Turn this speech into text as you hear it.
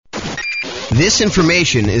This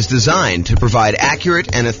information is designed to provide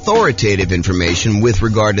accurate and authoritative information with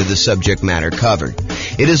regard to the subject matter covered.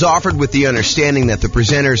 It is offered with the understanding that the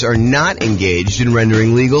presenters are not engaged in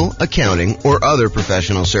rendering legal, accounting, or other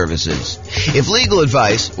professional services. If legal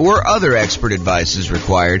advice or other expert advice is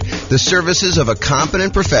required, the services of a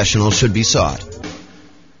competent professional should be sought.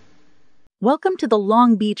 Welcome to the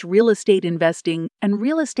Long Beach Real Estate Investing and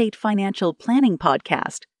Real Estate Financial Planning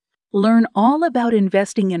Podcast. Learn all about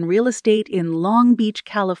investing in real estate in Long Beach,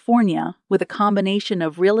 California, with a combination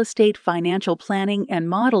of real estate financial planning and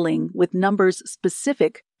modeling with numbers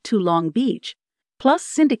specific to Long Beach, plus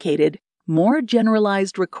syndicated, more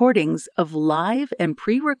generalized recordings of live and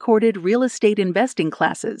pre-recorded real estate investing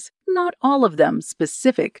classes, not all of them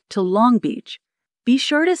specific to Long Beach. Be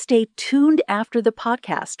sure to stay tuned after the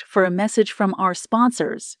podcast for a message from our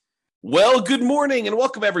sponsors. Well, good morning and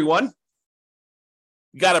welcome, everyone.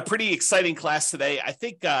 We got a pretty exciting class today. I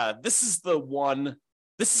think this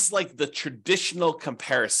is like the traditional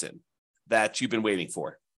comparison that you've been waiting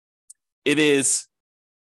for. It is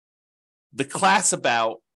the class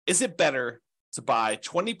about, is it better to buy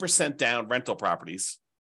 20% down rental properties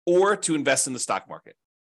or to invest in the stock market?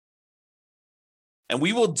 And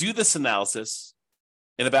we will do this analysis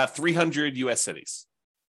in about 300 U.S. cities.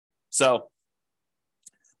 So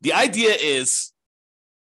the idea is,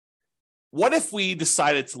 what if we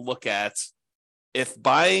decided to look at if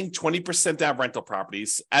buying 20% down rental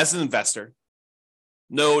properties as an investor,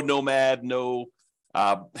 no nomad, no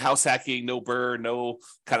house hacking, no BRRRR, no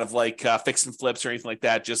kind of like fix and flips or anything like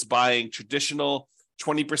that, just buying traditional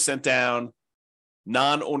 20% down,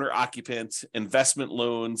 non-owner occupant investment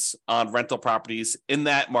loans on rental properties in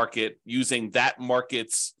that market, using that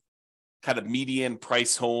market's kind of median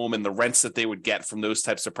price home and the rents that they would get from those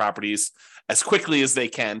types of properties as quickly as they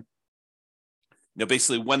can.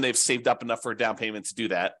 Basically when they've saved up enough for a down payment to do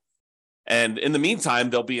that. And in the meantime,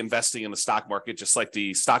 they'll be investing in the stock market, just like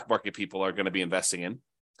the stock market people are going to be investing in.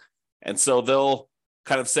 And so they'll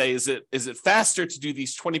kind of say, is it faster to do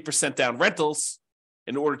these 20% down rentals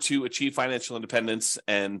in order to achieve financial independence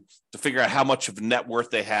and to figure out how much of net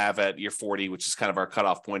worth they have at year 40, which is kind of our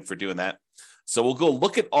cutoff point for doing that. So we'll go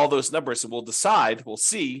look at all those numbers and we'll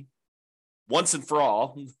see once and for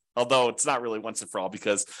all, although it's not really once and for all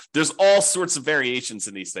because there's all sorts of variations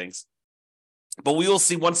in these things. But we will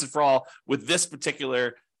see once and for all with this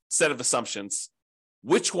particular set of assumptions,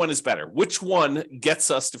 which one is better? Which one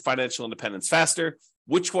gets us to financial independence faster?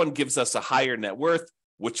 Which one gives us a higher net worth?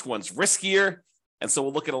 Which one's riskier? And so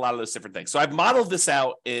we'll look at a lot of those different things. So I've modeled this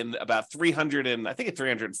out in about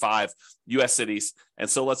 305 U.S. cities. And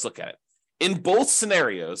so let's look at it. In both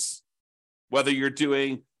scenarios, whether you're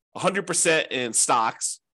doing 100% in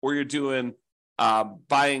stocks or you're doing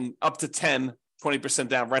buying up to 20%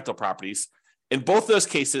 down rental properties, in both those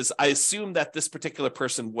cases, I assume that this particular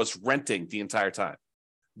person was renting the entire time.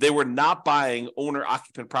 They were not buying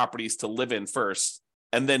owner-occupant properties to live in first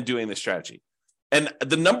and then doing the strategy. And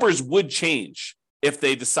the numbers would change if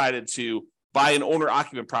they decided to buy an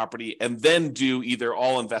owner-occupant property and then do either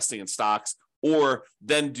all investing in stocks or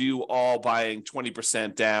then do all buying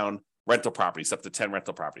 20% down rental properties, up to 10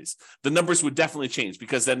 rental properties. The numbers would definitely change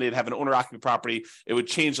because then they'd have an owner-occupant property. It would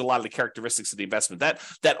change a lot of the characteristics of the investment.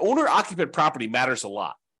 That owner-occupant property matters a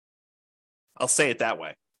lot. I'll say it that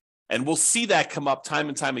way. And we'll see that come up time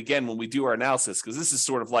and time again when we do our analysis, because this is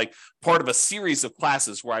sort of like part of a series of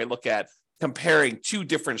classes where I look at comparing two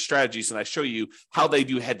different strategies and I show you how they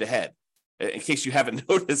do head-to-head. In case you haven't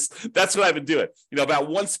noticed, that's what I've been doing. About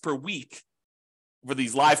once per week for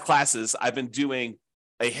these live classes, I've been doing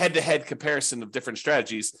a head-to-head comparison of different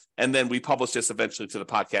strategies, and then we publish this eventually to the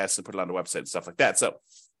podcast and put it on the website and stuff like that. So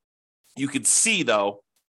you can see, though,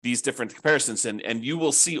 these different comparisons, and you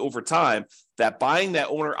will see over time that buying that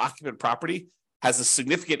owner-occupant property has a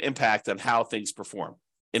significant impact on how things perform.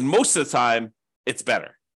 And most of the time, it's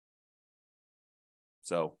better.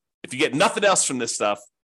 So if you get nothing else from this stuff,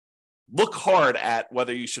 look hard at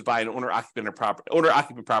whether you should buy an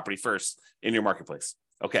owner-occupant property first in your marketplace.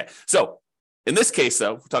 Okay, so in this case,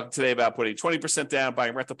 though, we're talking today about putting 20% down,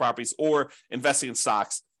 buying rental properties, or investing in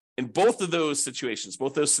stocks. In both of those situations,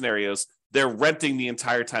 both those scenarios, they're renting the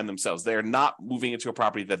entire time themselves. They are not moving into a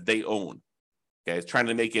property that they own. Okay, trying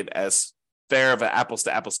to make it as fair of an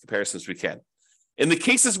apples-to-apples comparison as we can. In the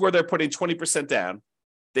cases where they're putting 20% down,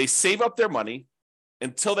 they save up their money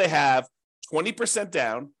until they have 20%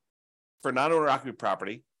 down for non-owner occupant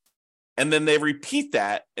property, and then they repeat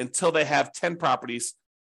that until they have 10 properties,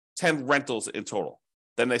 10 rentals in total.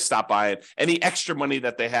 Then they stop buying. Any extra money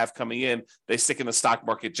that they have coming in, they stick in the stock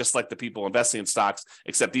market, just like the people investing in stocks,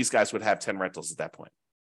 except these guys would have 10 rentals at that point.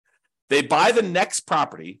 They buy the next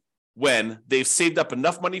property when they've saved up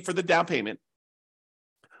enough money for the down payment,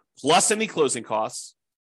 plus any closing costs,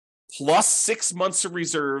 plus 6 months of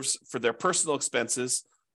reserves for their personal expenses,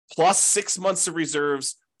 plus 6 months of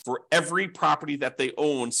reserves for every property that they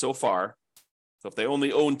own so far. So if they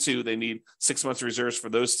only own 2, they need 6 months of reserves for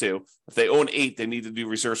those 2. If they own 8, they need to do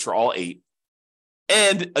reserves for all 8.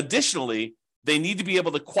 And additionally, they need to be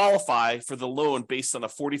able to qualify for the loan based on a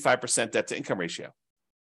 45% debt to income ratio.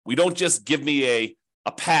 We don't just give me a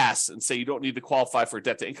pass and say you don't need to qualify for a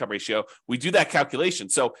debt to income ratio. We do that calculation.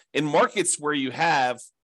 So in markets where you have,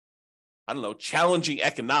 challenging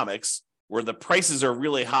economics, where the prices are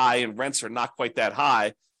really high and rents are not quite that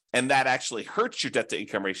high, and that actually hurts your debt to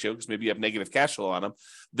income ratio because maybe you have negative cash flow on them,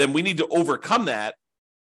 then we need to overcome that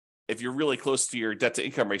if you're really close to your debt to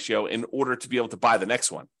income ratio in order to be able to buy the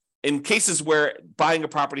next one. In cases where buying a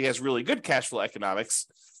property has really good cash flow economics,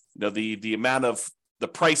 the amount of the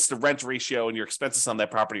price to rent ratio and your expenses on that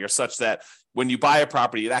property are such that when you buy a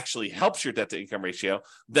property, it actually helps your debt to income ratio,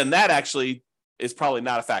 then that actually is probably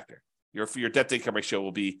not a factor. Your debt to income ratio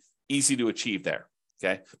will be easy to achieve there.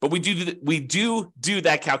 Okay. But we do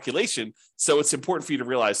that calculation. So it's important for you to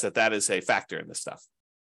realize that is a factor in this stuff.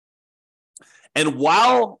 And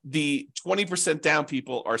while the 20% down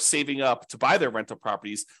people are saving up to buy their rental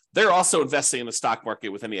properties, they're also investing in the stock market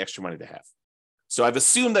with any extra money they have. So I've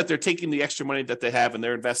assumed that they're taking the extra money that they have and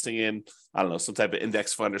they're investing in, some type of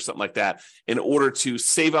index fund or something like that in order to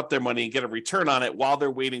save up their money and get a return on it while they're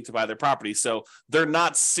waiting to buy their property. So they're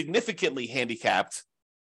not significantly handicapped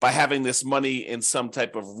by having this money in some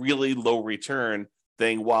type of really low return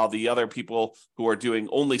thing, while the other people who are doing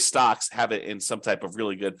only stocks have it in some type of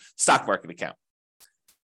really good stock market account.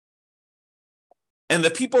 And the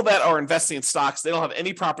people that are investing in stocks, they don't have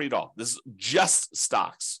any property at all. This is just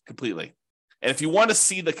stocks completely. And if you want to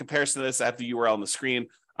see the comparison of this, I have the URL on the screen.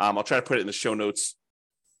 I'll try to put it in the show notes.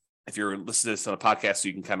 If you're listening to this on a podcast, so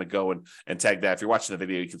you can kind of go and tag that. If you're watching the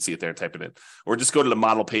video, you can see it there and type it in. Or just go to the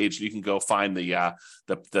model page. And you can go find the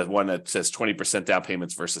one that says 20% down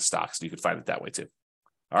payments versus stocks. And you can find it that way too.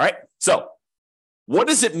 All right. So what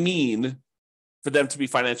does it mean for them to be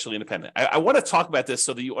financially independent? I want to talk about this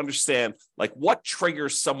so that you understand what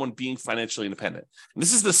triggers someone being financially independent. And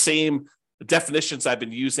this is the same definitions I've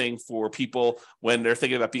been using for people when they're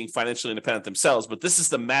thinking about being financially independent themselves, but this is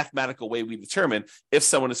the mathematical way we determine if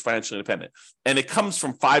someone is financially independent. And it comes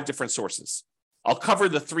from 5 different sources. I'll cover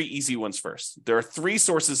the 3 easy ones first. There are 3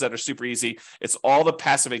 sources that are super easy. It's all the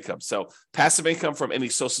passive income. So passive income from any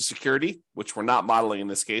Social Security, which we're not modeling in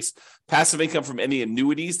this case. Passive income from any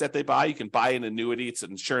annuities that they buy. You can buy an annuity. It's an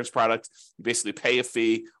insurance product. You basically pay a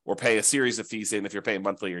fee or pay a series of fees in if you're paying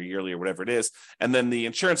monthly or yearly or whatever it is. And then the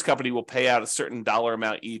insurance company will pay out a certain dollar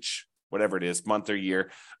amount each, whatever it is, month or year,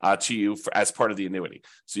 to you as part of the annuity.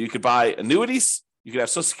 So you could buy annuities. You could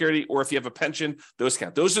have Social Security, or if you have a pension, those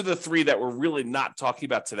count. Those are the 3 that we're really not talking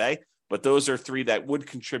about today, but those are 3 that would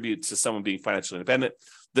contribute to someone being financially independent.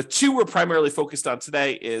 The 2 we're primarily focused on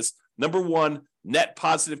today is, number 1, net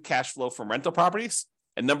positive cash flow from rental properties,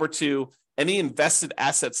 and number 2, any invested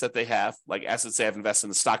assets that they have, like assets they have invested in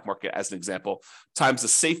the stock market, as an example, times the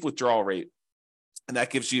safe withdrawal rate. And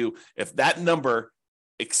that gives you, if that number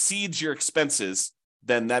exceeds your expenses,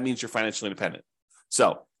 then that means you're financially independent.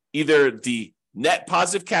 So either the net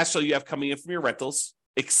positive cash flow you have coming in from your rentals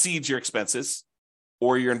exceeds your expenses,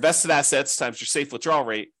 or your invested assets times your safe withdrawal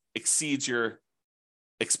rate exceeds your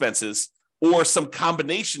expenses, or some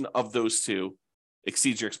combination of those 2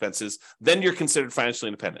 exceeds your expenses, then you're considered financially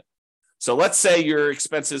independent. So let's say your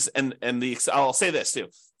expenses, I'll say this too,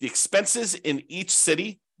 the expenses in each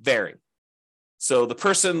city vary. So the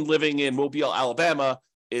person living in Mobile, Alabama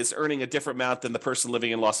is earning a different amount than the person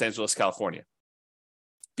living in Los Angeles, California,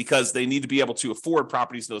 because they need to be able to afford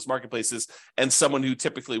properties in those marketplaces. And someone who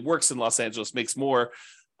typically works in Los Angeles makes more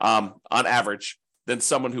on average than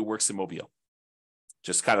someone who works in Mobile.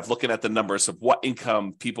 Just kind of looking at the numbers of what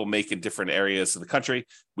income people make in different areas of the country,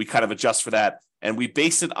 we kind of adjust for that. And we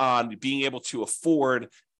base it on being able to afford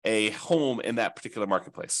a home in that particular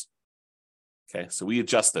marketplace. Okay, so we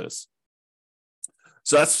adjust those.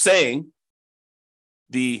 So that's saying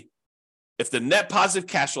if the net positive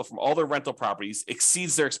cash flow from all their rental properties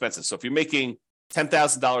exceeds their expenses. So if you're making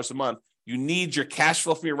 $10,000 a month, you need your cash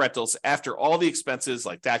flow from your rentals after all the expenses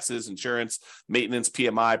like taxes, insurance, maintenance,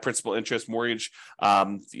 PMI, principal, interest, mortgage,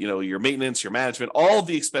 your maintenance, your management, all of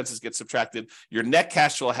the expenses get subtracted. Your net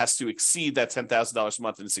cash flow has to exceed that $10,000 a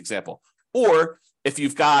month in this example. Or if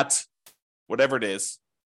you've got whatever it is,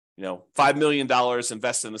 $5 million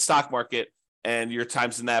invested in the stock market, and you're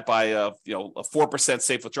timesing that by a 4%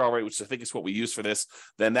 safe withdrawal rate, which I think is what we use for this,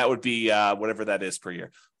 then that would be whatever that is per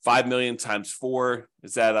year. $5 million times 4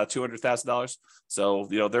 is that $200,000. So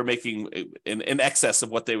they're making in excess of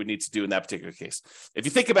what they would need to do in that particular case. If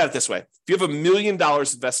you think about it this way, if you have $1 million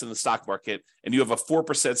invested in the stock market and you have a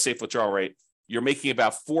 4% safe withdrawal rate, you're making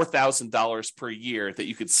about $4,000 per year that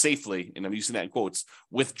you could safely, and I'm using that in quotes,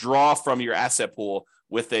 withdraw from your asset pool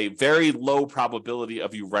with a very low probability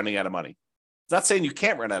of you running out of money. It's not saying you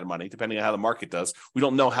can't run out of money, depending on how the market does. We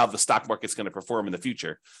don't know how the stock market's going to perform in the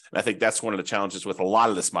future. And I think that's one of the challenges with a lot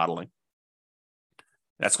of this modeling.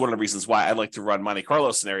 That's one of the reasons why I like to run Monte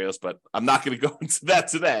Carlo scenarios, but I'm not going to go into that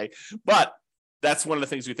today. But that's one of the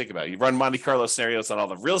things we think about. You run Monte Carlo scenarios on all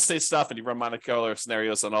the real estate stuff, and you run Monte Carlo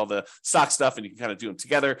scenarios on all the stock stuff, and you can kind of do them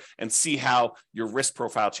together and see how your risk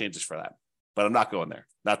profile changes for that. But I'm not going there,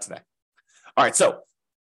 not today. All right, so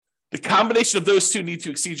the combination of those two need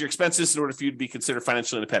to exceed your expenses in order for you to be considered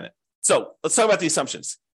financially independent. So let's talk about the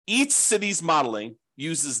assumptions. Each city's modeling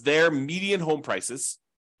uses their median home prices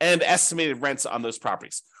and estimated rents on those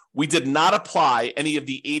properties. We did not apply any of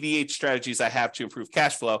the 88 strategies I have to improve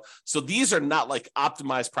cash flow. So these are not like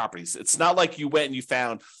optimized properties. It's not like you went and you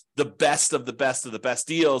found the best of the best of the best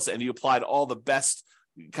deals and you applied all the best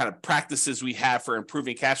kind of practices we have for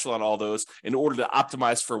improving cash flow on all those in order to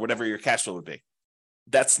optimize for whatever your cash flow would be.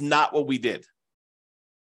 That's not what we did.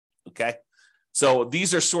 Okay. So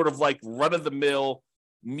these are sort of like run-of-the-mill,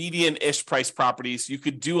 median-ish price properties. You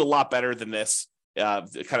could do a lot better than this, kind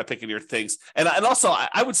of picking your things. And also,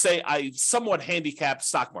 I would say I somewhat handicapped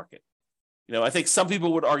stock market. I think some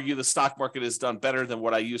people would argue the stock market has done better than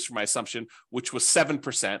what I used for my assumption, which was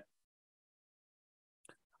 7%.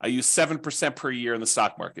 I use 7% per year in the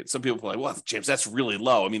stock market. Some people are like, well, James, that's really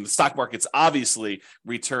low. I mean, the stock market's obviously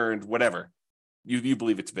returned whatever you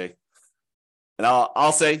believe it to be. And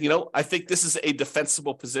I'll say, I think this is a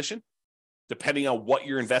defensible position, depending on what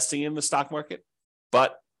you're investing in the stock market.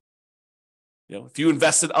 But, if you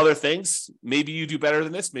invest in other things, maybe you do better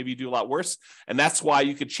than this, maybe you do a lot worse. And that's why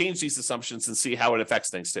you could change these assumptions and see how it affects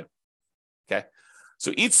things too. Okay.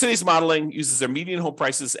 So each city's modeling uses their median home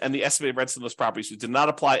prices and the estimated rents on those properties. We did not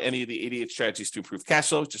apply any of the 88 strategies to improve cash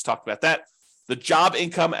flow. Just talked about that. The job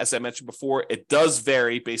income, as I mentioned before, it does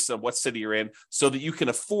vary based on what city you're in so that you can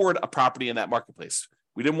afford a property in that marketplace.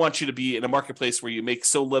 We didn't want you to be in a marketplace where you make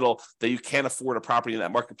so little that you can't afford a property in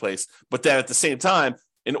that marketplace. But then at the same time,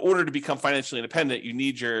 in order to become financially independent, you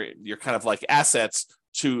need your kind of like assets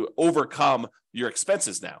to overcome your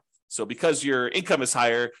expenses now. So because your income is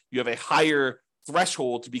higher, you have a higher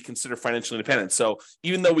threshold to be considered financially independent. So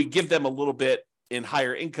even though we give them a little bit in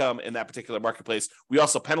higher income in that particular marketplace, we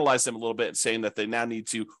also penalize them a little bit in saying that they now need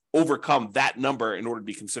to overcome that number in order to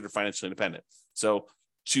be considered financially independent. So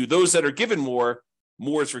to those that are given more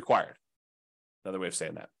is required. Another way of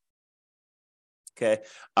saying that. Okay.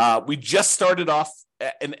 We just started off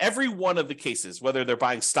in every one of the cases, whether they're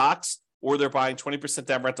buying stocks or they're buying 20%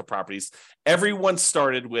 down rental properties, everyone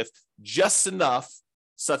started with just enough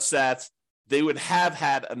such that they would have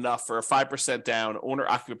had enough for a 5% down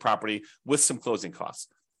owner-occupant property with some closing costs.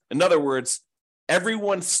 In other words,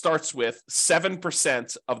 everyone starts with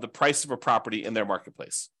 7% of the price of a property in their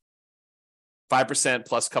marketplace. 5%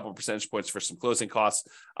 plus a couple of percentage points for some closing costs.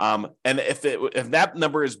 And if that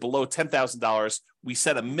number is below $10,000, we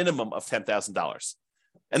set a minimum of $10,000.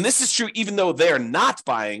 And this is true even though they are not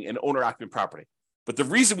buying an owner-occupant property. But the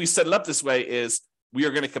reason we set it up this way is we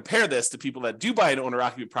are going to compare this to people that do buy an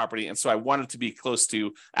owner-occupant property. And so I wanted to be close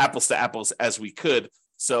to apples as we could.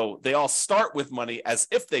 So they all start with money as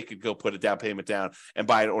if they could go put a down payment down and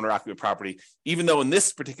buy an owner-occupant property, even though in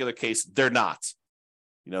this particular case, they're not.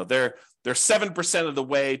 They're 7% of the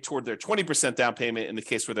way toward their 20% down payment in the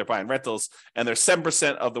case where they're buying rentals, and they're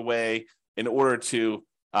 7% of the way in order to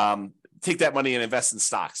take that money and invest in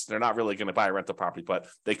stocks. They're not really going to buy a rental property, but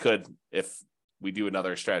they could if we do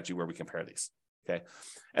another strategy where we compare these. Okay.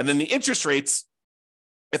 And then the interest rates,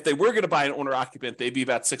 if they were going to buy an owner occupant, they'd be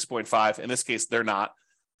about 6.5. In this case, they're not.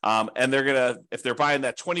 And they're going to, if they're buying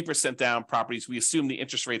that 20% down properties, we assume the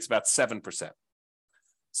interest rate's about 7%.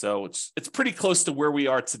 So it's pretty close to where we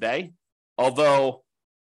are today, although,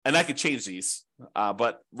 and I could change these,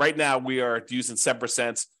 but right now we are using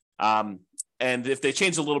 7%. And if they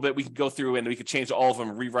change a little bit, we can go through and we can change all of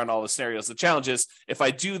them and rerun all the scenarios. The challenge is if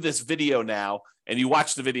I do this video now and you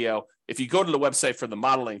watch the video, if you go to the website for the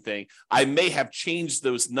modeling thing, I may have changed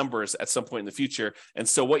those numbers at some point in the future. And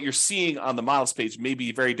so what you're seeing on the models page may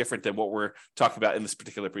be very different than what we're talking about in this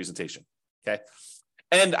particular presentation. Okay.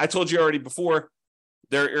 And I told you already before,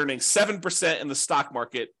 they're earning 7% in the stock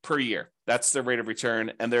market per year. That's their rate of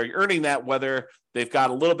return. And they're earning that whether they've got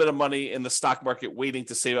a little bit of money in the stock market waiting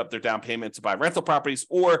to save up their down payment to buy rental properties,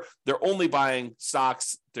 or they're only buying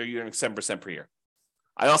stocks, they're earning 7% per year.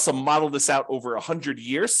 I also modeled this out over 100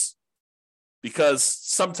 years because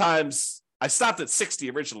sometimes I stopped at 60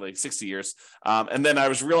 originally, 60 years. And then I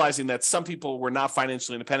was realizing that some people were not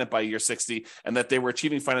financially independent by year 60 and that they were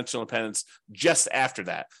achieving financial independence just after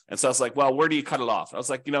that. And so I was like, well, where do you cut it off? I was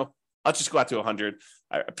like, I'll just go out to 100.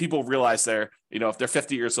 People realize if they're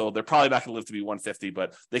 50 years old, they're probably not going to live to be 150,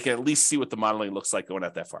 but they can at least see what the modeling looks like going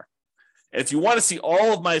out that far. And if you want to see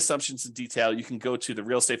all of my assumptions in detail, you can go to the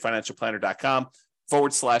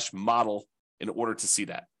realestatefinancialplanner.com/model in order to see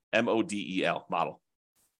that. MODEL, model.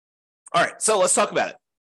 All right, so let's talk about it.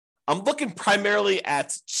 I'm looking primarily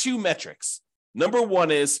at two metrics. Number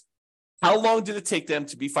one is how long did it take them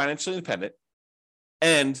to be financially independent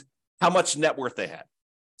and how much net worth they had.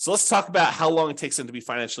 So let's talk about how long it takes them to be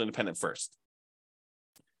financially independent first.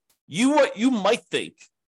 You might think,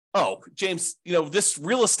 oh, James, this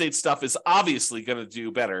real estate stuff is obviously going to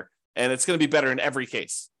do better and it's going to be better in every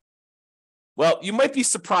case. Well, you might be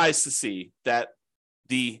surprised to see that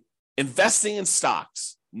the investing in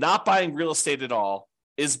stocks, not buying real estate at all,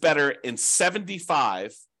 is better in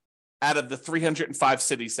 75 out of the 305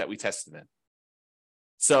 cities that we tested in.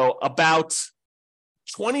 So about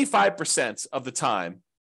 25% of the time,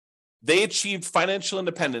 they achieved financial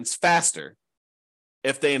independence faster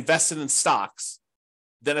if they invested in stocks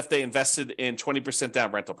than if they invested in 20%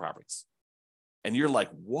 down rental properties. And you're like,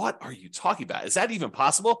 what are you talking about? Is that even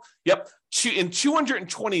possible? Yep. In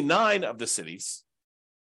 229 of the cities,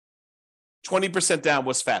 20% down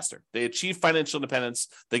was faster. They achieved financial independence.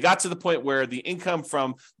 They got to the point where the income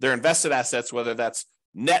from their invested assets, whether that's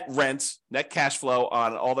net rent, net cash flow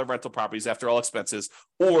on all their rental properties after all expenses,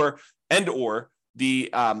 or the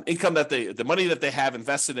income that the money that they have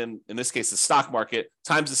invested in this case, the stock market,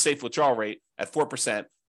 times the safe withdrawal rate at 4%,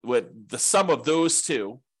 with the sum of those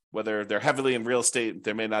two, whether they're heavily in real estate,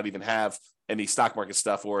 they may not even have any stock market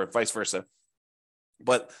stuff or vice versa.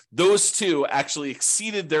 But those two actually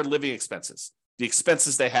exceeded their living expenses, the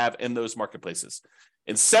expenses they have in those marketplaces.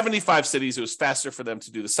 In 75 cities, it was faster for them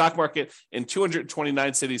to do the stock market. In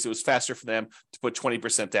 229 cities, it was faster for them to put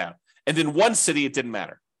 20% down. And in one city, it didn't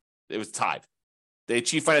matter. It was tied. They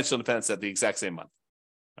achieved financial independence at the exact same month.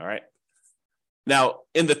 All right. Now,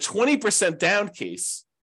 in the 20% down case,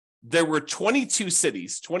 there were 22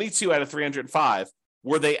 cities, 22 out of 305,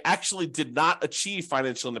 where they actually did not achieve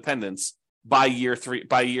financial independence by year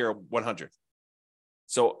 100.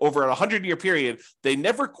 So over a 100-year period, they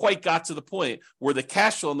never quite got to the point where the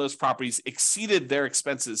cash flow in those properties exceeded their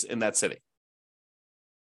expenses in that city,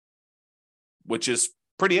 which is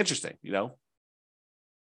pretty interesting, Now,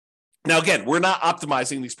 again, we're not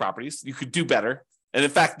optimizing these properties. You could do better. And in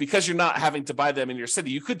fact, because you're not having to buy them in your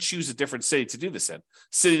city, you could choose a different city to do this in,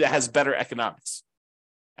 city that has better economics,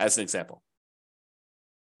 as an example.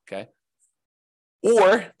 Okay.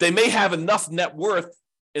 Or they may have enough net worth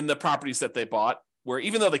in the properties that they bought, where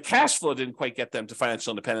even though the cash flow didn't quite get them to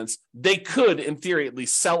financial independence, they could, in theory, at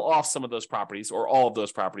least sell off some of those properties or all of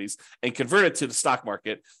those properties and convert it to the stock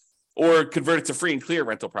market or convert it to free and clear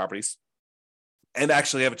rental properties and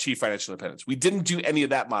actually have achieved financial independence. We didn't do any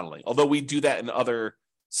of that modeling, although we do that in other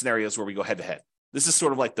scenarios where we go head to head. This is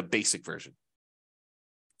sort of like the basic version.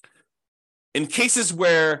 In cases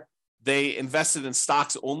where they invested in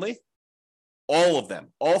stocks only, all of them,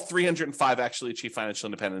 all 305 actually achieved financial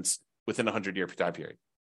independence within a 100-year time period.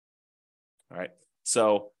 All right.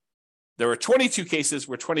 So there were 22 cases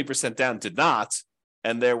where 20% down did not,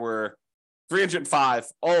 and there were 305,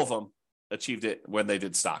 all of them achieved it when they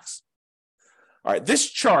did stocks. All right. This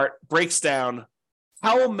chart breaks down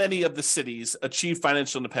how many of the cities achieved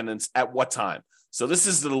financial independence at what time. So this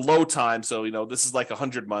is the low time. So, this is like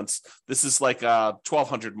 100 months. This is like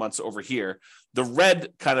 1,200 months over here. The red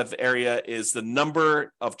kind of area is the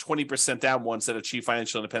number of 20% down ones that achieve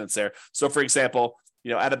financial independence there. So, for example,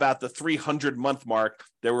 at about the 300-month mark,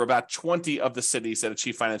 there were about 20 of the cities that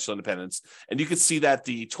achieved financial independence. And you can see that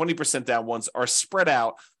the 20% down ones are spread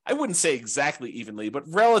out, I wouldn't say exactly evenly, but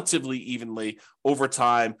relatively evenly over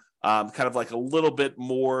time. Kind of like a little bit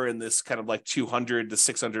more in this kind of like 200 to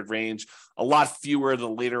 600 range, a lot fewer the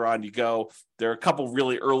later on you go. There are a couple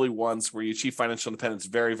really early ones where you achieve financial independence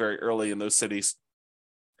very, very early in those cities.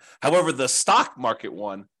 However, the stock market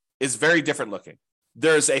one is very different looking.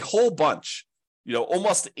 There's a whole bunch,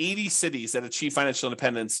 almost 80 cities that achieve financial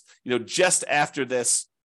independence, just after this,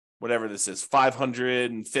 whatever this is,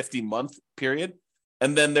 550 month period.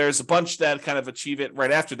 And then there's a bunch that kind of achieve it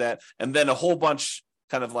right after that. And then a whole bunch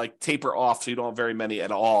kind of like taper off, so you don't have very many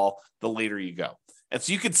at all the later you go. And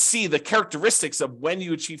so you can see the characteristics of when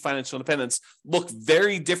you achieve financial independence look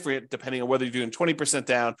very different depending on whether you're doing 20%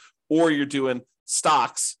 down or you're doing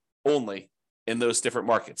stocks only in those different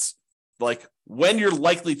markets. like when you're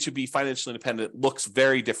likely to be financially independent looks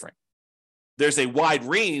very different. There's a wide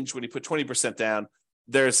range when you put 20% down.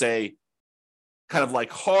 There's a kind of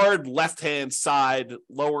like hard left-hand side,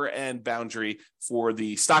 lower end boundary for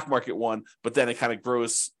the stock market one, but then it kind of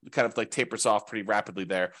grows, kind of like tapers off pretty rapidly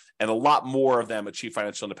there. And a lot more of them achieve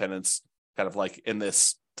financial independence kind of like in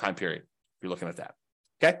this time period, if you're looking at that.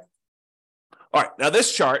 Okay. All right. Now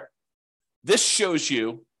this chart, this shows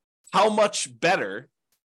you how much better,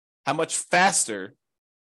 how much faster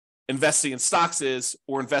investing in stocks is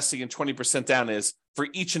or investing in 20% down is for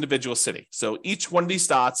each individual city. So each one of these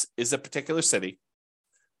dots is a particular city.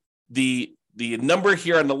 The number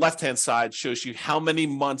here on the left-hand side shows you how many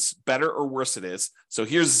months better or worse it is. So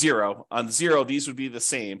here's 0. On 0, these would be the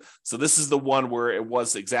same. So this is the one where it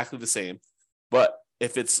was exactly the same. But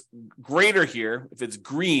if it's greater here, if it's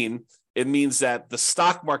green, it means that the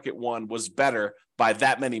stock market one was better by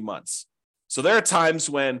that many months. So there are times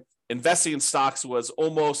when investing in stocks was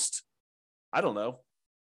almost, I don't know,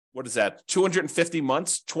 what is that? 250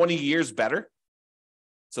 months, 20 years better.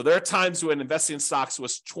 So there are times when investing in stocks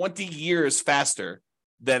was 20 years faster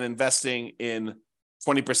than investing in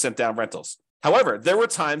 20% down rentals. However, there were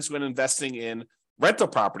times when investing in rental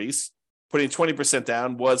properties, putting 20%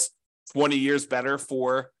 down was 20 years better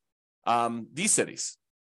for these cities.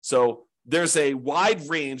 So there's a wide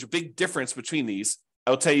range, a big difference between these.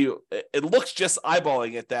 I'll tell you, it looks just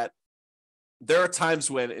eyeballing it that there are times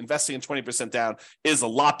when investing in 20% down is a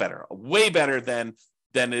lot better, way better than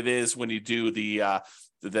it is when you do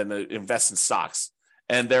than invest in stocks.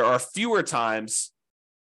 And there are fewer times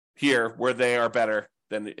here where they are better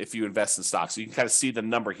than if you invest in stocks. So you can kind of see the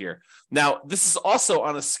number here. Now, this is also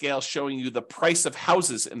on a scale showing you the price of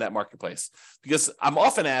houses in that marketplace, because I'm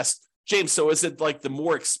often asked, James, so is it like the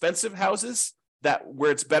more expensive houses that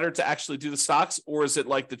where it's better to actually do the stocks, or is it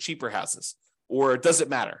like the cheaper houses, or does it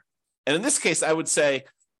matter? And in this case, I would say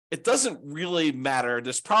it doesn't really matter.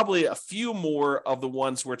 There's probably a few more of the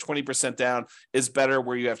ones where 20% down is better,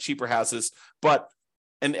 where you have cheaper houses, but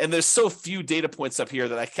and there's so few data points up here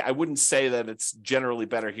that I wouldn't say that it's generally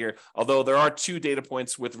better here, although there are 2 data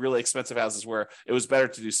points with really expensive houses where it was better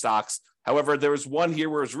to do stocks. However, there was one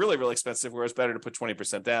here where it was really, really expensive, where it's better to put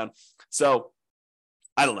 20% down. So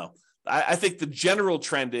I don't know. I think the general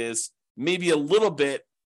trend is maybe a little bit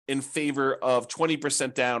in favor of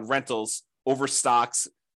 20% down rentals over stocks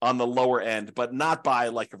on the lower end, but not by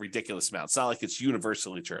like a ridiculous amount. It's not like it's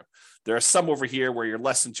universally true. There are some over here where you're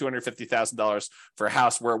less than $250,000 for a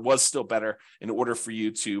house where it was still better in order for you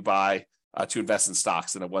to buy, to invest in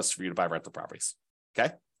stocks than it was for you to buy rental properties.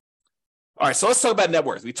 Okay. All right. So let's talk about net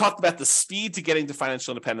worth. We talked about the speed to getting to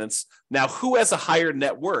financial independence. Now, who has a higher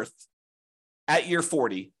net worth at year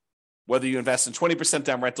 40, whether you invest in 20%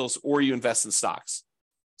 down rentals or you invest in stocks?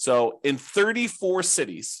 So in 34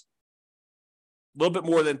 cities, a little bit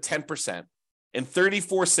more than 10%. In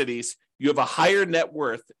 34 cities, you have a higher net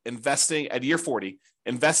worth investing at year 40,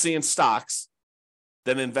 investing in stocks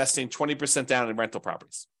than investing 20% down in rental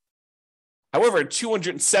properties. However, in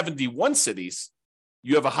 271 cities,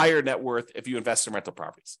 you have a higher net worth if you invest in rental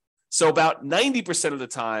properties. So about 90% of the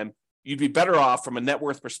time, you'd be better off from a net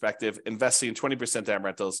worth perspective investing in 20% down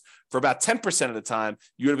rentals. For about 10% of the time,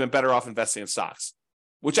 you would have been better off investing in stocks,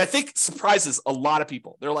 which I think surprises a lot of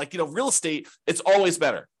people. They're like, real estate, it's always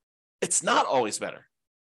better. It's not always better.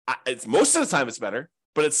 It's most of the time it's better,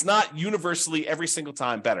 but it's not universally every single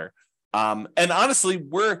time better. And honestly,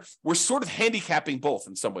 we're sort of handicapping both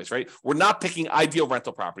in some ways, right? We're not picking ideal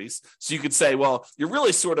rental properties. So you could say, well, you're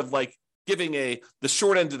really sort of like giving the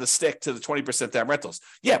short end of the stick to the 20% down rentals.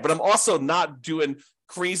 Yeah, but I'm also not doing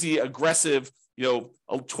crazy aggressive, a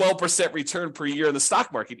 12% return per year in the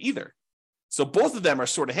stock market either. So both of them are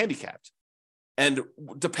sort of handicapped. And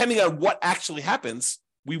depending on what actually happens,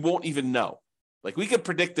 we won't even know. Like we could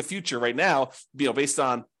predict the future right now, based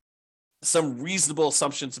on some reasonable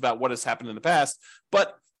assumptions about what has happened in the past.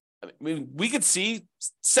 But I mean, we could see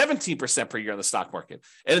 17% per year in the stock market.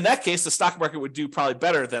 And in that case, the stock market would do probably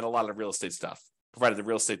better than a lot of real estate stuff, provided the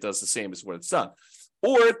real estate does the same as what it's done.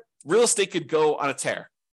 Or real estate could go on a tear.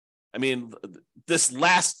 I mean, this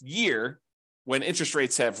last year, when interest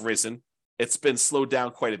rates have risen, it's been slowed down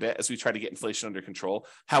quite a bit as we try to get inflation under control.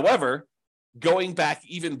 However, going back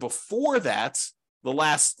even before that, the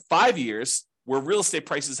last 5 years, where real estate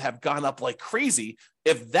prices have gone up like crazy,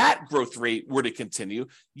 if that growth rate were to continue,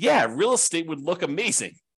 yeah, real estate would look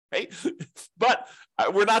amazing. right? But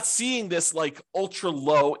we're not seeing this like ultra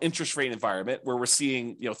low interest rate environment where we're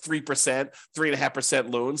seeing 3%,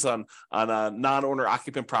 3.5% loans on non-owner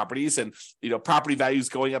occupant properties, and property values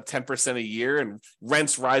going up 10% a year and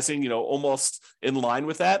rents rising almost in line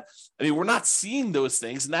with that. I mean, we're not seeing those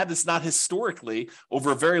things, and that is not historically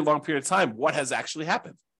over a very long period of time what has actually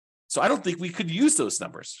happened. So I don't think we could use those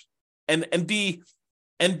numbers and be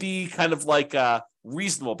kind of like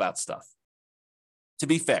reasonable about stuff, to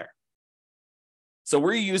be fair. So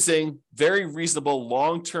we're using very reasonable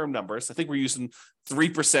long-term numbers. I think we're using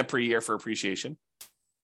 3% per year for appreciation.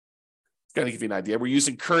 Going to give you an idea. We're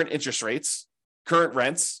using current interest rates, current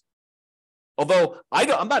rents. Although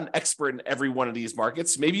I'm not an expert in every one of these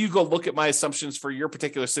markets. Maybe you go look at my assumptions for your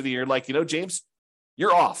particular city and you're like, James,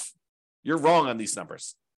 you're off. You're wrong on these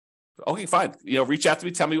numbers. Okay, fine. Reach out to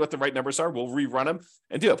me, tell me what the right numbers are. We'll rerun them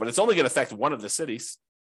and do it. But it's only going to affect one of the cities.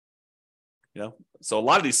 So a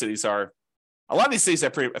lot of these cities I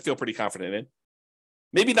feel pretty confident in.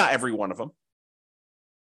 Maybe not every one of them.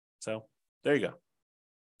 So there you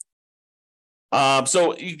go.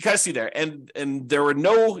 So you kind of see there, and there were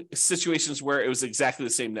no situations where it was exactly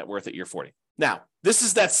the same net worth at year 40. Now, this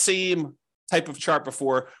is that same type of chart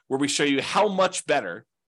before where we show you how much better,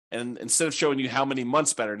 and instead of showing you how many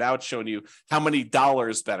months better, now it's showing you how many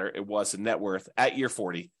dollars better it was in net worth at year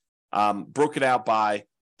 40, broken out by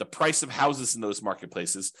the price of houses in those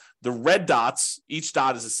marketplaces. The red dots, each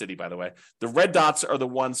dot is a city, by the way. The red dots are the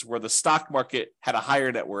ones where the stock market had a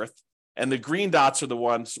higher net worth, and the green dots are the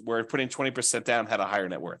ones where putting 20% down had a higher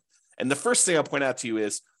net worth. And the first thing I'll point out to you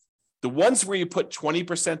is the ones where you put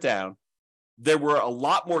 20% down, there were a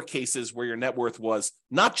lot more cases where your net worth was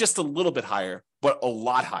not just a little bit higher, but a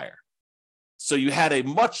lot higher. So you had a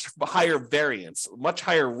much higher variance, much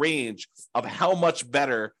higher range of how much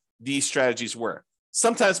better these strategies were.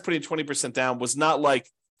 Sometimes putting 20% down was not like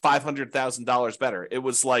 $500,000 better. It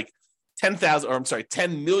was like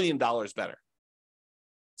 $10 million better.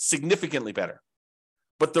 Significantly better.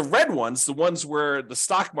 But the red ones, the ones where the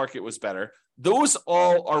stock market was better, those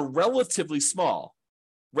all are relatively small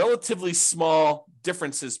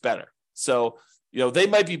differences better. So, they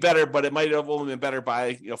might be better, but it might have only been better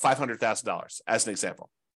by, $500,000 as an example.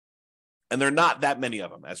 And there are not that many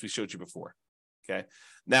of them, as we showed you before. Okay.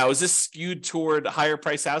 Now, is this skewed toward higher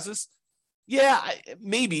price houses? Yeah,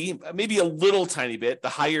 maybe a little tiny bit. The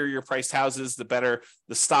higher your priced houses, the better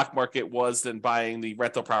the stock market was than buying the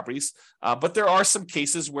rental properties. But there are some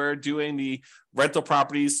cases where doing the rental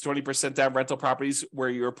properties, 20% down rental properties, where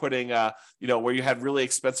you're putting, where you had really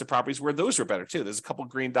expensive properties, where those were better too. There's a couple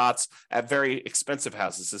green dots at very expensive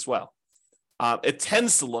houses as well. It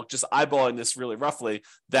tends to look, just eyeballing this really roughly,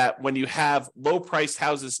 that when you have low-priced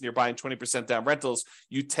houses and you're buying 20% down rentals,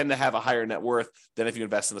 you tend to have a higher net worth than if you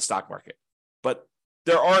invest in the stock market. But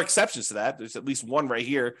there are exceptions to that. There's at least one right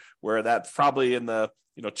here where that's probably in the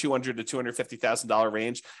 $200,000 to $250,000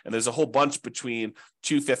 range, and there's a whole bunch between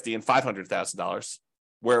 $250,000 and $500,000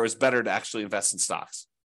 where it was better to actually invest in stocks.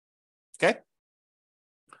 Okay.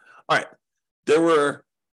 All right. There were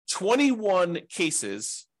 21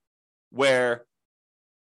 cases where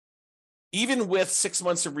even with 6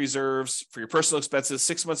 months of reserves for your personal expenses,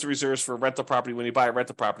 6 months of reserves for a rental property when you buy a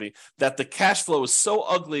rental property, that the cash flow was so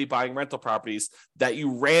ugly buying rental properties that you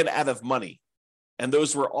ran out of money. And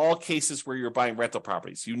those were all cases where you were buying rental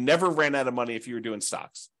properties. You never ran out of money if you were doing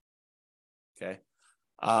stocks. Okay.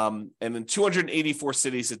 And in 284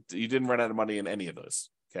 cities, you didn't run out of money in any of those.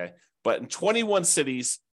 Okay. But in 21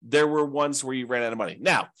 cities, there were ones where you ran out of money.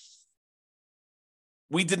 Now,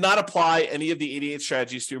 we did not apply any of the 88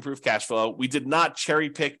 strategies to improve cash flow. We did not cherry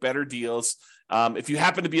pick better deals. If you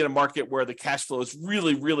happen to be in a market where the cash flow is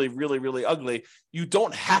really, really, really, really ugly, you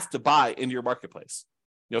don't have to buy in your marketplace.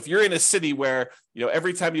 If you're in a city where,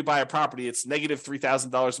 every time you buy a property, it's negative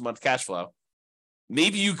 $3,000 a month cash flow,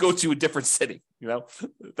 maybe you go to a different city.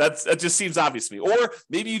 That just seems obvious to me. Or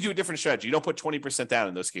maybe you do a different strategy. You don't put 20% down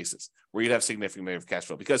in those cases where you'd have significant negative cash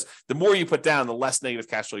flow, because the more you put down, the less negative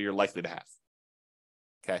cash flow you're likely to have.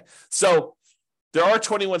 Okay, so there are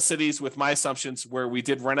 21 cities with my assumptions where we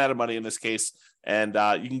did run out of money in this case, and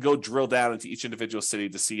you can go drill down into each individual city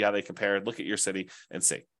to see how they compare and look at your city and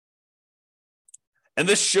see. And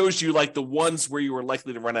this shows you like the ones where you were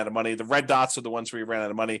likely to run out of money. The red dots are the ones where you ran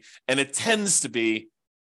out of money, and it tends to be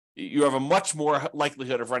you have a much more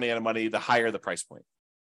likelihood of running out of money the higher the price point.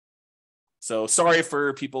 So sorry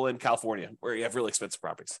for people in California where you have really expensive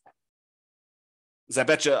properties. Because I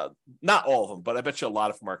bet you, not all of them, but I bet you a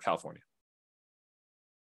lot of them are California.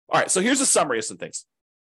 All right, so here's a summary of some things.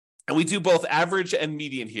 And we do both average and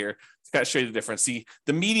median here to kind of show you the difference. See,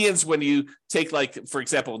 the medians, when you take, like, for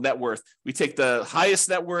example, net worth, we take the highest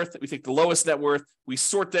net worth, we take the lowest net worth, we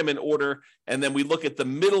sort them in order, and then we look at the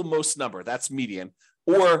middlemost number. That's median.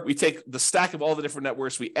 Or we take the stack of all the different net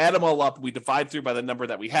worths, we add them all up, we divide through by the number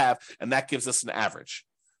that we have, and that gives us an average.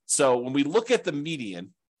 So when we look at the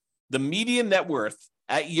median net worth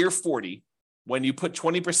at year 40, when you put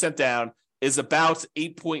 20% down, is about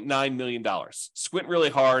 $8.9 million. Squint really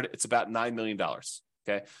hard, it's about $9 million.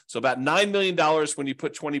 Okay, so about $9 million when you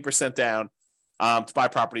put 20% down to buy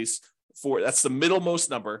properties. That's the middlemost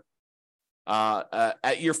number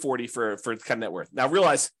at year 40 for kind of net worth. Now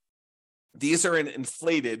realize these are in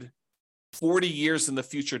inflated 40 years in the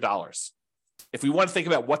future dollars. If we want to think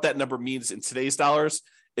about what that number means in today's dollars,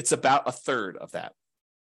 it's about a third of that.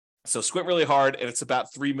 So squint really hard, and it's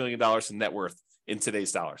about $3 million in net worth in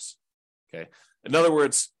today's dollars. Okay. In other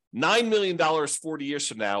words, $9 million 40 years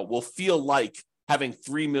from now will feel like having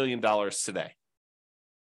 $3 million today.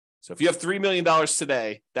 So if you have $3 million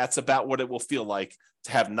today, that's about what it will feel like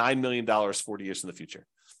to have $9 million 40 years in the future,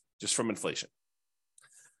 just from inflation.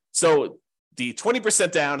 So the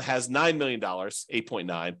 20% down has $9 million,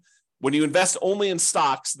 8.9. When you invest only in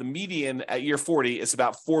stocks, the median at year 40 is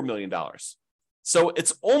about $4 million. So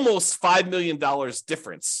it's almost $5 million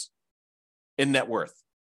difference in net worth.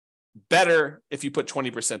 Better if you put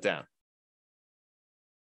 20% down.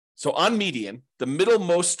 So on median, the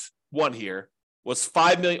middlemost one here was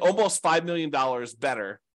almost $5 million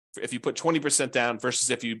better if you put 20% down versus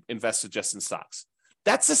if you invested just in stocks.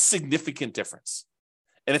 That's a significant difference.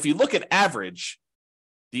 And if you look at average,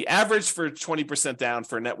 the average for 20% down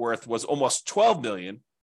for net worth was almost 12 million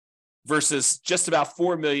versus just about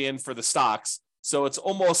 4 million for the stocks. So it's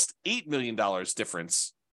almost $8 million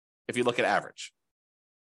difference if you look at average.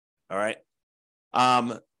 All right.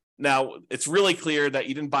 Now, it's really clear that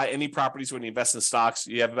you didn't buy any properties when you invest in stocks.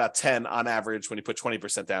 You have about 10 on average when you put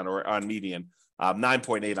 20% down, or on median,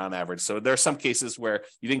 9.8 on average. So there are some cases where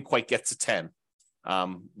you didn't quite get to 10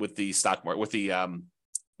 with the stock market, with the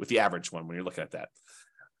average one when you're looking at that.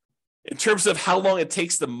 In terms of how long it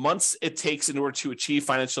takes, the months it takes in order to achieve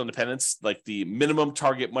financial independence, like the minimum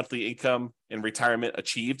target monthly income in retirement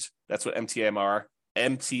achieved, that's what MTMIR,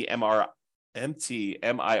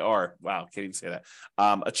 wow, can't even say that,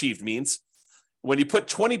 achieved means. When you put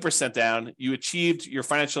 20% down, you achieved your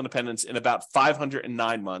financial independence in about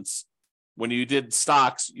 509 months. When you did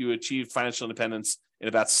stocks, you achieved financial independence in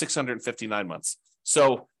about 659 months.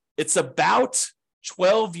 So it's about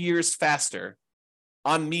 12 years faster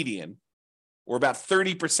on median, or about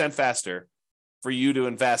 30% faster for you to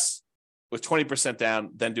invest with 20% down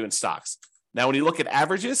than doing stocks. Now, when you look at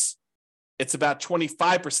averages, it's about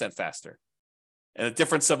 25% faster. And a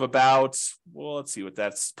difference of about, well, let's see what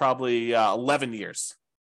that's, probably 11 years.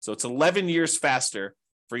 So it's 11 years faster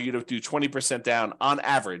for you to do 20% down on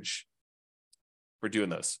average for doing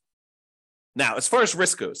those. Now, as far as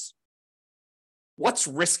risk goes, what's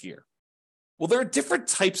riskier? Well, there are different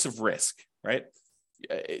types of risk, right?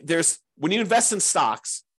 When you invest in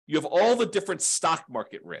stocks, you have all the different stock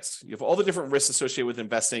market risks. You have all the different risks associated with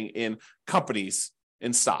investing in companies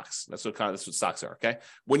in stocks. That's what stocks are, okay?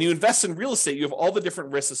 When you invest in real estate, you have all the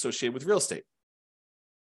different risks associated with real estate.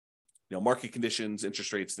 Market conditions,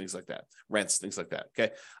 interest rates, things like that, rents, things like that,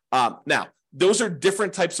 okay? Now, those are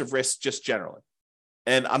different types of risks just generally.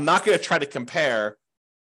 And I'm not going to try to compare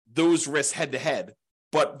those risks head to head,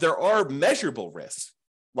 but there are measurable risks.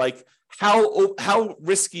 Like how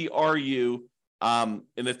risky are you in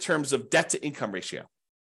the terms of debt to income ratio?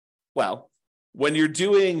 Well, when you're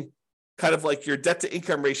doing kind of like your debt to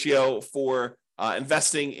income ratio for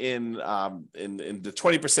investing in the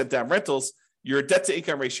 20% down rentals, your debt to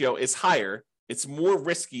income ratio is higher. It's more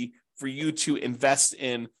risky for you to invest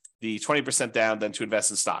in the 20% down than to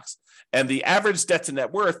invest in stocks. And the average debt to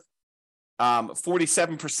net worth,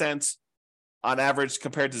 47% on average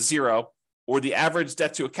compared to zero, or the average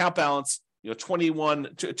debt to account balance,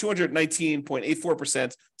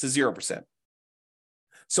 219.84% to 0%.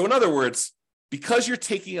 So in other words, because you're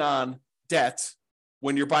taking on debt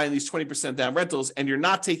when you're buying these 20% down rentals, and you're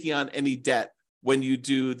not taking on any debt when you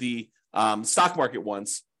do the stock market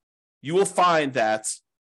ones, you will find that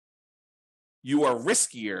you are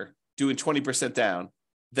riskier doing 20% down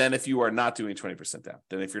than if you are not doing 20% down,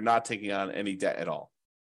 than if you're not taking on any debt at all.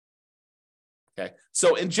 Okay,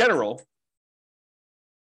 so in general,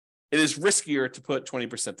 it is riskier to put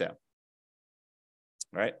 20% down.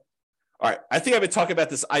 All right. I think I've been talking about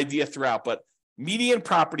this idea throughout, but median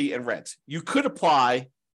property and rent. You could apply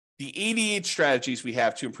the 88 strategies we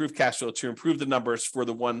have to improve cash flow, to improve the numbers for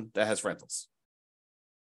the one that has rentals.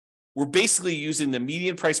 we're basically using the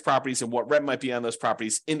median price properties and what rent might be on those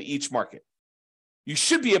properties in each market. You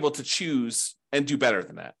should be able to choose and do better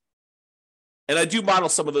than that. And I do model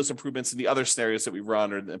some of those improvements in the other scenarios that we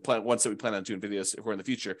run or the ones that we plan on doing videos if we're in the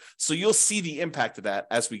future. So you'll see the impact of that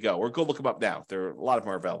as we go, or go look them up now. There are a lot of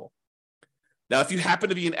them are available. Now, if you happen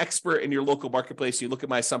to be an expert in your local marketplace, you look at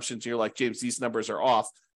my assumptions, and you're like, James, these numbers are off,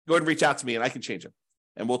 go ahead and reach out to me and I can change them.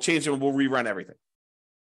 And we'll change them and we'll rerun everything.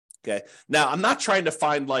 Okay. Now, I'm not trying to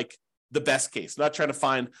find like the best case. I'm not trying to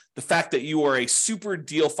find the fact that you are a super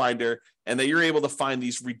deal finder and that you're able to find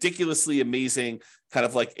these ridiculously amazing, kind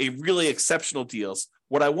of like a really exceptional deals.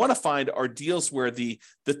 What I want to find are deals where the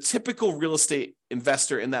typical real estate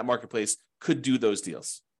investor in that marketplace could do those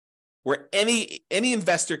deals. Where any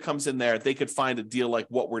investor comes in there, they could find a deal like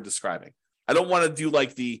what we're describing. I don't want to do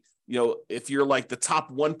like if you're like the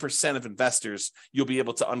top 1% of investors, you'll be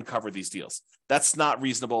able to uncover these deals. That's not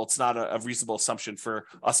reasonable. It's not a reasonable assumption for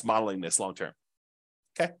us modeling this long term.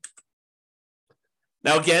 Okay.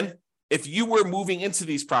 Now, again, if you were moving into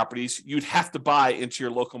these properties, you'd have to buy into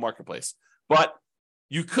your local marketplace. But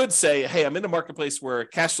you could say, hey, I'm in a marketplace where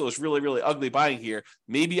cash flow is really, really ugly buying here.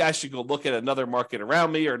 Maybe I should go look at another market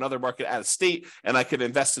around me or another market out of state, and I could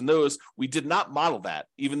invest in those. We did not model that,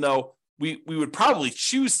 even though we would probably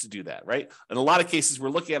choose to do that, right? In a lot of cases, we're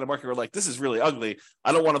looking at a market, we're like, this is really ugly.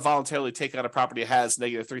 I don't want to voluntarily take on a property that has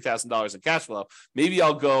negative $3,000 in cash flow. Maybe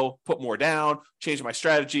I'll go put more down, change my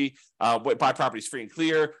strategy, buy properties free and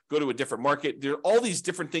clear, go to a different market. There are all these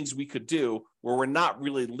different things we could do where we're not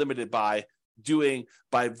really limited by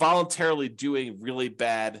voluntarily doing really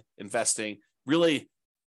bad investing, really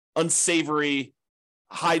unsavory,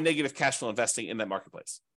 high negative cash flow investing in that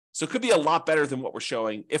marketplace. So it could be a lot better than what we're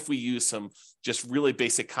showing if we use some just really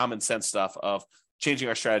basic common sense stuff of changing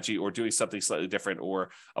our strategy or doing something slightly different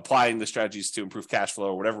or applying the strategies to improve cash flow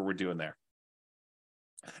or whatever we're doing there.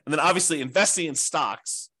 And then obviously investing in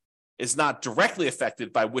stocks is not directly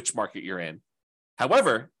affected by which market you're in.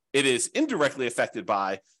 However, it is indirectly affected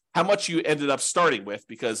by how much you ended up starting with,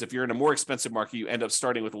 because if you're in a more expensive market, you end up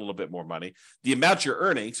starting with a little bit more money. The amount you're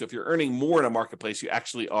earning, so if you're earning more in a marketplace, you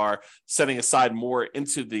actually are setting aside more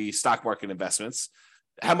into the stock market investments,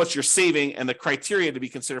 how much you're saving, and the criteria to be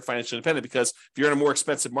considered financially independent, because if you're in a more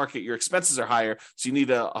expensive market, your expenses are higher, so you need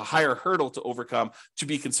a higher hurdle to overcome to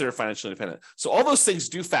be considered financially independent. So all those things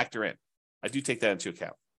do factor in. I do take that into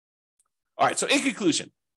account. All right, so in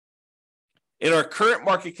conclusion, in our current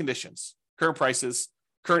market conditions, current prices,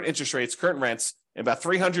 current interest rates, current rents in about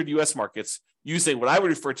 300 U.S. markets, using what I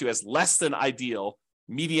would refer to as less than ideal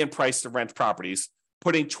median price to rent properties,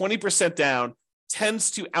 putting 20% down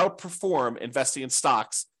tends to outperform investing in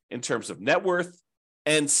stocks in terms of net worth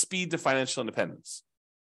and speed to financial independence.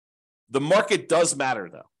 The market does matter,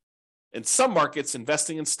 though. In some markets,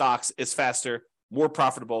 investing in stocks is faster, more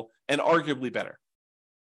profitable, and arguably better.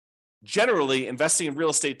 Generally, investing in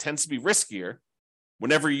real estate tends to be riskier,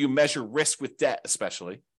 whenever you measure risk with debt,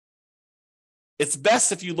 especially. It's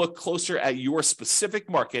best if you look closer at your specific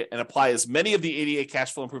market and apply as many of the 88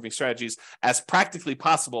 cash flow improving strategies as practically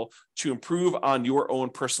possible to improve on your own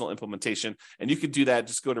personal implementation. And you can do that.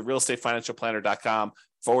 Just go to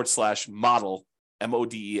realestatefinancialplanner.com/model,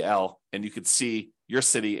 MODEL, and you could see your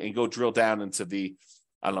city and go drill down into we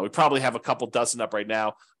probably have a couple dozen up right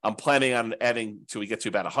now. I'm planning on adding till we get to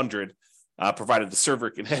about 100. Provided the server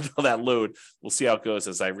can handle that load. We'll see how it goes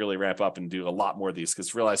as I really ramp up and do a lot more of these,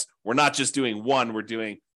 because realize we're not just doing one, we're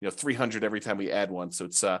doing 300 every time we add one. So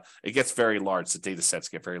it gets very large. The data sets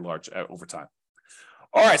get very large over time.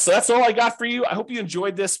 All right, so that's all I got for you. I hope you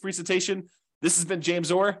enjoyed this presentation. This has been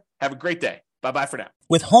James Orr. Have a great day. Bye-bye for now.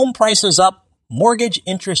 With home prices up, mortgage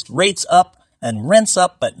interest rates up, and rents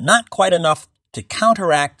up, but not quite enough to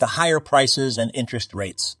counteract the higher prices and interest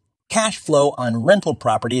rates. Cash flow on rental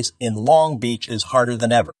properties in Long Beach is harder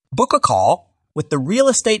than ever. Book a call with the Real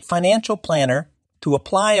Estate Financial Planner to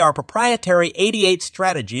apply our proprietary 88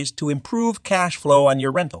 strategies to improve cash flow on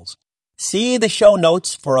your rentals. See the show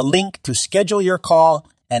notes for a link to schedule your call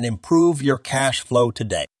and improve your cash flow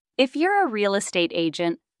today. If you're a real estate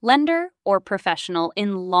agent, lender, or professional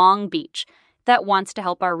in Long Beach that wants to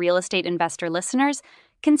help our real estate investor listeners,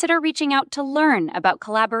 consider reaching out to learn about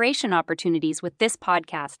collaboration opportunities with this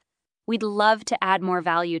podcast. We'd love to add more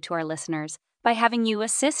value to our listeners by having you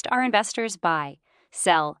assist our investors buy,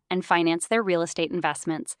 sell, and finance their real estate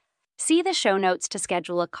investments. See the show notes to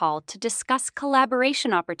schedule a call to discuss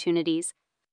collaboration opportunities